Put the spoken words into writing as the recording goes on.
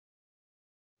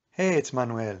Hey, it's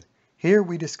Manuel. Here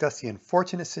we discuss the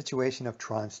unfortunate situation of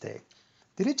Tronstake.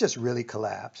 Did it just really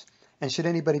collapse? And should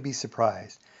anybody be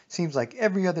surprised? Seems like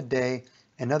every other day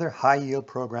another high yield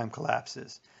program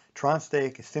collapses.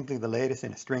 Tronstake is simply the latest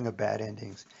in a string of bad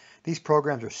endings. These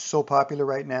programs are so popular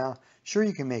right now. Sure,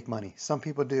 you can make money. Some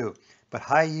people do. But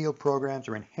high yield programs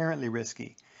are inherently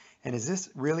risky. And is this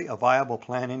really a viable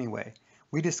plan anyway?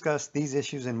 We discuss these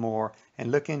issues and more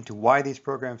and look into why these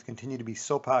programs continue to be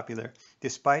so popular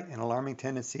despite an alarming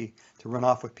tendency to run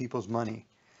off with people's money.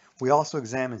 We also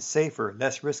examine safer,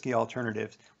 less risky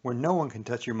alternatives where no one can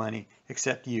touch your money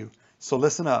except you. So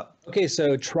listen up. Okay,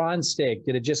 so Tronstake,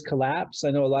 did it just collapse?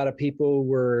 I know a lot of people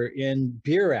were in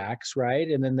Burex, right?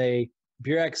 And then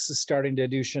Burex is starting to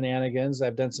do shenanigans.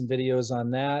 I've done some videos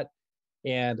on that,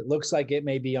 and it looks like it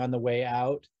may be on the way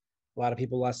out. A lot of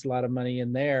people lost a lot of money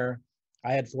in there.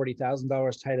 I had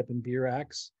 $40,000 tied up in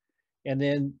Burex, and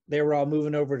then they were all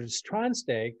moving over to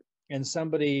Tronstake, and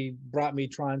somebody brought me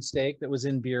Tronstake that was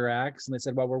in Burex, and they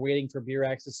said, well, we're waiting for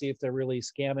Burex to see if they're really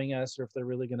scamming us or if they're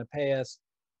really going to pay us.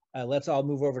 Let's all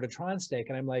move over to Tronstake.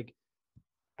 And I'm like,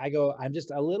 I'm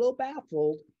just a little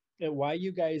baffled at why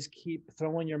you guys keep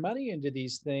throwing your money into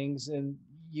these things, and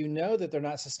you know that they're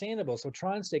not sustainable. So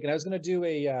Tronstake, and I was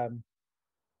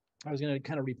going to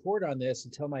kind of report on this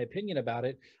and tell my opinion about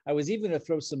it. I was even going to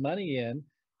throw some money in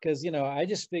because, I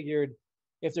just figured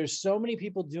if there's so many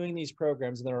people doing these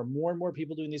programs, and there are more and more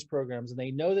people doing these programs, and they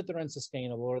know that they're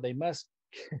unsustainable, or they must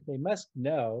they must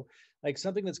know, like,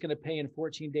 something that's going to pay in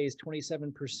 14 days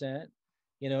 27%,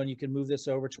 and you can move this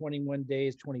over 21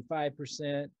 days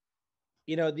 25%.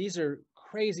 These are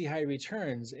crazy high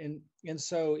returns, and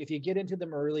so if you get into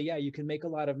them early, yeah, you can make a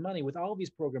lot of money with all of these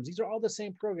programs. These are all the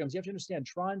same programs. You have to understand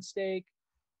Tronstake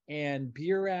and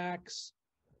Burex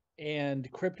and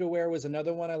Cryptoware was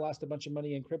another one. I lost a bunch of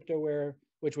money in Cryptoware,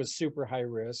 which was super high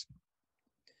risk.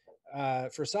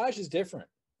 Forsage is different,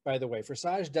 by the way.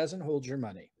 Forsage doesn't hold your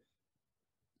money.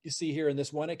 You see here in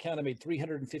this one account, I made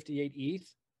 358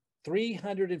 ETH.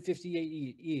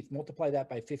 358 ETH, multiply that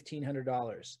by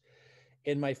 $1,500.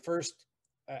 In my first,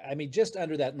 just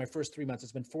under that in my first 3 months.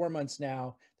 It's been 4 months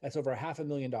now. That's over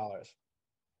 $500,000.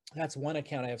 That's one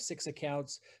account. I have 6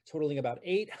 accounts totaling about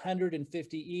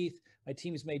 850 ETH. My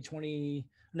team's made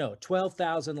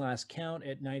 12,000 last count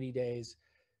at 90 days.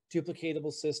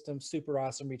 Duplicatable system, super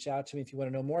awesome. Reach out to me if you want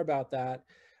to know more about that.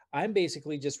 I'm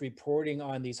basically just reporting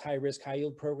on these high risk, high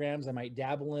yield programs. I might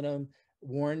dabble in them,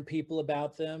 warn people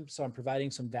about them. So I'm providing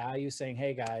some value, saying,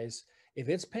 hey guys, if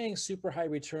it's paying super high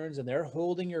returns and they're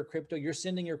holding your crypto, you're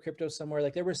sending your crypto somewhere.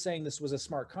 Like, they were saying this was a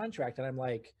smart contract. And I'm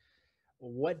like,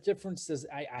 what difference does,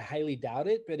 I highly doubt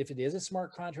it, but if it is a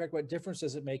smart contract, what difference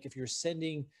does it make if you're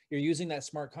using that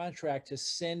smart contract to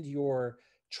send your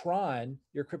Tron,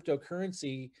 your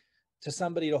cryptocurrency, to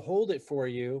somebody to hold it for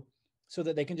you so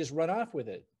that they can just run off with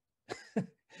it?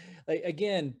 Like,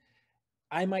 again,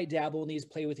 I might dabble in these,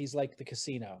 play with these like the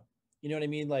casino. You know what I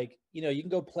mean? Like, you can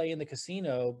go play in the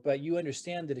casino, but you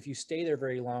understand that if you stay there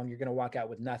very long, you're going to walk out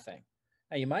with nothing.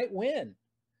 Now, you might win,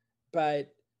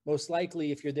 but most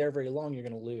likely, if you're there very long, you're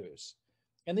going to lose.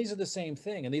 And these are the same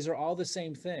thing. And these are all the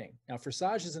same thing. Now,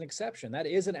 Forsage is an exception. That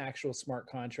is an actual smart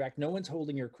contract. No one's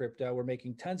holding your crypto. We're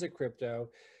making tons of crypto.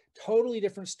 Totally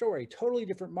different story, totally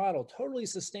different model, totally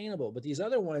sustainable. But these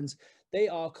other ones, they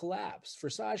all collapse.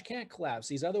 Forsage can't collapse.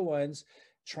 These other ones,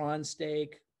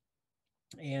 Tronstake,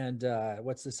 and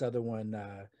what's this other one?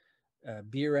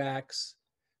 Burex,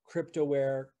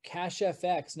 Cryptoware,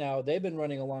 CashFX. Now, they've been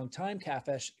running a long time,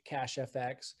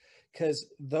 CashFX, because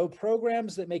though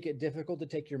programs that make it difficult to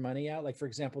take your money out, like, for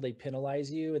example, they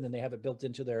penalize you and then they have it built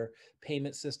into their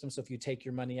payment system. So if you take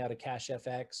your money out of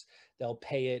CashFX, they'll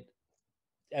pay it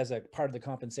as a part of the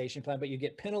compensation plan, but you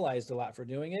get penalized a lot for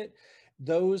doing it.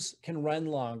 Those can run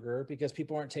longer because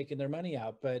people aren't taking their money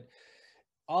out. But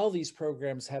all these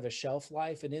programs have a shelf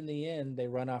life, and in the end, they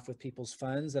run off with people's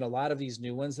funds. And a lot of these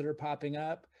new ones that are popping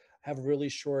up have really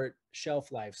short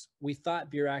shelf lives. We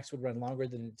thought Burex would run longer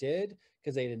than it did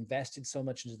because they'd invested so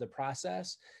much into the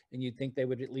process, and you'd think they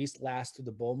would at least last through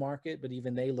the bull market, but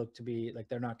even they look to be like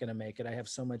they're not going to make it. I have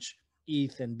so much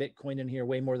ETH and Bitcoin in here,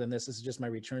 way more than this. This is just my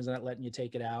returns. I'm not letting you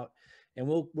take it out. And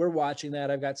we're watching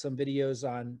that. I've got some videos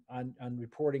on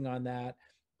reporting on that,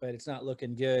 but it's not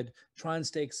looking good.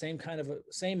 Tronstake,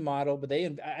 same model, but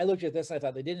I looked at this, I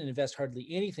thought they didn't invest hardly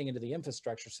anything into the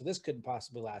infrastructure, so this couldn't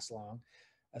possibly last long.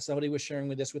 Somebody was sharing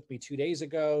this with me 2 days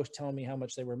ago, telling me how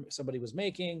much somebody was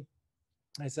making.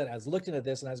 I was looking at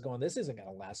this and I was going, this isn't going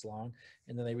to last long.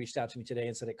 And then they reached out to me today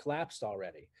and said it collapsed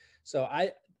already. So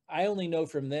I only know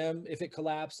from them if it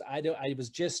collapsed. I was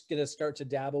just going to start to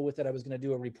dabble with it. I was going to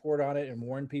do a report on it and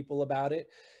warn people about it.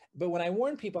 But when I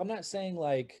warn people, I'm not saying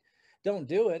like, don't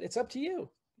do it. It's up to you.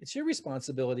 It's your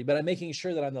responsibility. But I'm making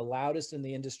sure that I'm the loudest in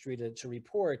the industry to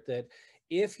report that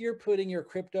if you're putting your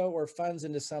crypto or funds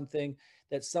into something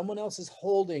that someone else is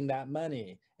holding that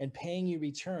money and paying you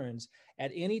returns,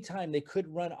 at any time they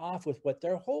could run off with what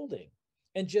they're holding.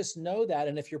 And just know that.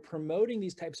 And if you're promoting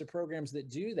these types of programs that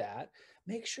do that,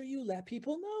 make sure you let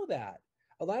people know that.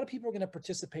 A lot of people are going to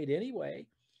participate anyway.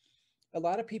 A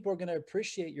lot of people are going to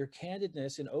appreciate your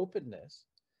candidness and openness.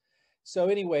 So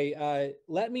anyway,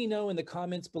 let me know in the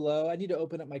comments below. I need to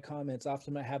open up my comments.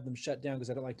 Often I have them shut down because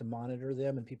I don't like to monitor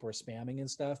them and people are spamming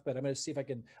and stuff. But I'm going to see if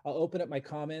I'll open up my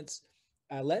comments.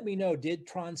 Let me know, did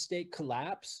Tronstake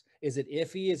collapse? Is it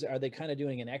iffy? Are they kind of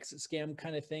doing an exit scam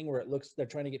kind of thing where it looks they're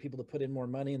trying to get people to put in more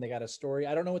money and they got a story?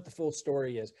 I don't know what the full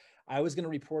story is. I was going to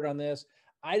report on this.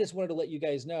 I just wanted to let you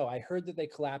guys know. I heard that they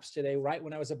collapsed today, right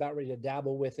when I was about ready to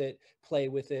dabble with it, play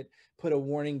with it, put a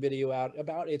warning video out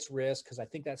about its risk, because I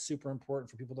think that's super important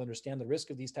for people to understand the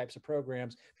risk of these types of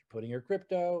programs. If you're putting your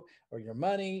crypto or your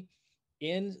money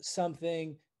in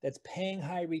something that's paying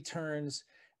high returns,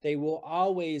 they will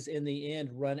always, in the end,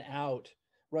 run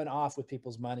off with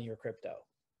people's money or crypto.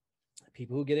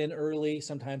 People who get in early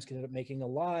sometimes can end up making a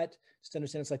lot. Just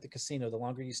understand it's like the casino. The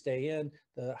longer you stay in,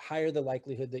 the higher the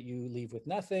likelihood that you leave with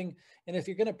nothing. And if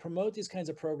you're going to promote these kinds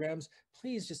of programs,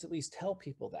 please just at least tell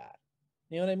people that.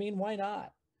 You know what I mean? Why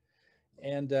not?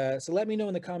 And so let me know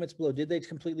in the comments below, did they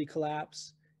completely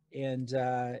collapse? And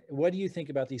what do you think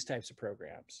about these types of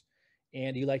programs?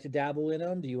 And do you like to dabble in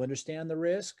them? Do you understand the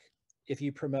risk? If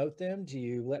you promote them, do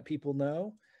you let people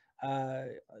know,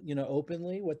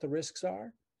 openly what the risks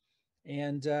are?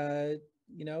 And,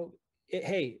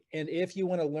 hey, and if you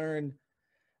want to learn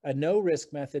a no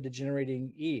risk method to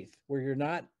generating ETH, where you're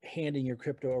not handing your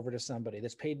crypto over to somebody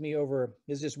that's paid me over,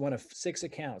 this is just one of 6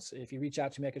 accounts. If you reach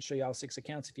out to me, I can show you all 6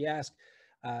 accounts. If you ask,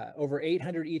 over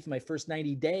 800 ETH in my first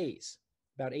 90 days,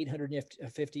 about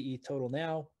 850 ETH total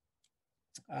now,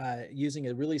 using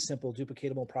a really simple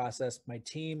duplicatable process. My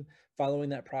team following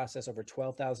that process over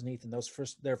 12,000 ETH in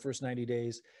their first 90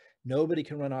 days. Nobody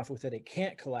can run off with it. It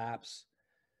can't collapse.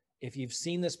 If you've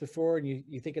seen this before and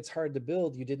you think it's hard to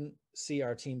build, you didn't see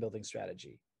our team building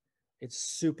strategy. It's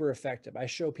super effective. I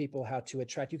show people how to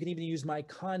attract. You can even use my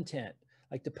content,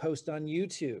 like to post on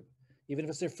YouTube, even if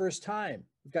it's their first time.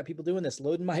 We've got people doing this,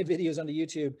 loading my videos onto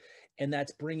YouTube, and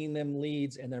that's bringing them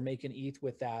leads, and they're making ETH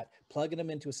with that, plugging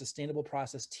them into a sustainable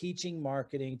process, teaching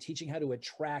marketing, teaching how to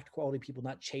attract quality people,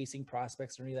 not chasing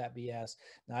prospects or any of that BS,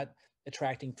 not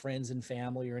attracting friends and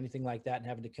family or anything like that and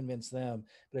having to convince them,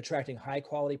 but attracting high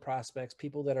quality prospects,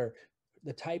 people that are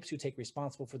the types who take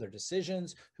responsible for their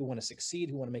decisions, who want to succeed,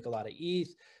 who want to make a lot of ETH.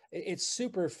 It's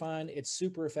super fun. It's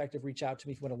super effective. Reach out to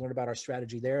me if you want to learn about our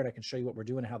strategy there, and I can show you what we're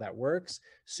doing and how that works.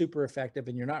 Super effective,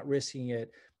 and you're not risking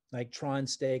it like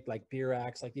Tronstake, like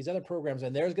Beerax, like these other programs.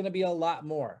 And there's going to be a lot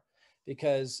more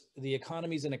because the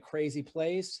economy's in a crazy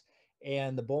place,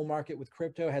 and the bull market with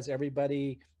crypto has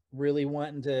everybody really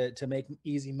wanting to make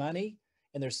easy money,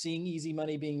 and they're seeing easy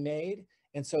money being made.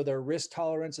 And so their risk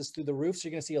tolerance is through the roof. So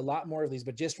you're going to see a lot more of these,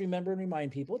 but just remember and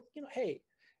remind people, hey,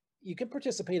 you can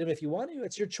participate in them if you want to,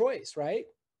 it's your choice, right?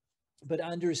 But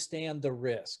understand the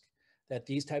risk that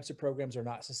these types of programs are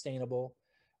not sustainable.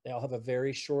 They all have a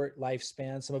very short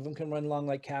lifespan. Some of them can run long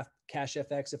like Cash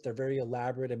FX if they're very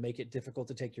elaborate and make it difficult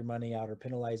to take your money out or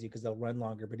penalize you because they'll run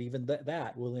longer. But even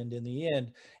that will end in the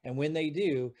end. And when they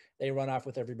do, they run off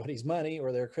with everybody's money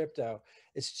or their crypto.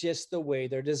 It's just the way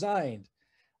they're designed.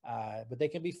 But they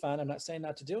can be fun. I'm not saying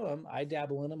not to do them. I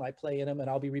dabble in them, I play in them, and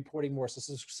I'll be reporting more.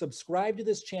 So subscribe to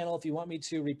this channel if you want me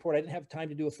to report. I didn't have time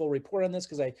to do a full report on this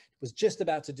because I was just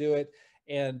about to do it,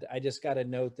 and I just got a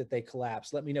note that they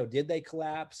collapsed. Let me know, did they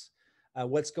collapse?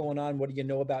 What's going on? What do you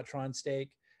know about Tronstake?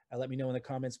 Let me know in the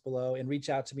comments below, and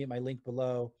reach out to me at my link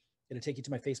below. It'll take you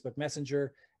to my Facebook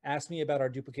Messenger. Ask me about our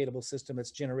duplicatable system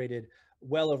that's generated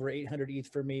well over 800 ETH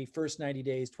for me. First 90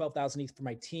 days, 12,000 ETH for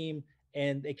my team.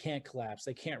 And they can't collapse.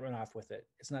 They can't run off with it.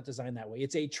 It's not designed that way.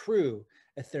 It's a true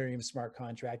Ethereum smart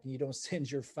contract, and you don't send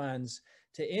your funds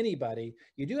to anybody.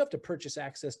 You do have to purchase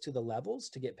access to the levels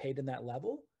to get paid in that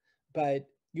level, but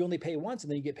you only pay once,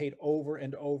 and then you get paid over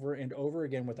and over and over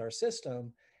again with our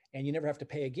system, and you never have to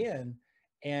pay again,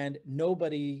 and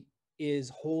nobody is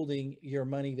holding your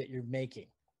money that you're making.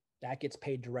 That gets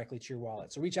paid directly to your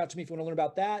wallet. So reach out to me if you want to learn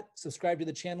about that. Subscribe to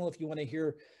the channel if you want to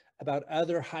hear about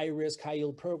other high risk, high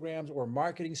yield programs or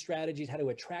marketing strategies, how to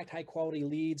attract high quality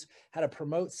leads, how to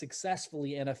promote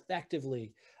successfully and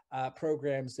effectively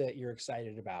programs that you're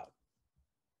excited about.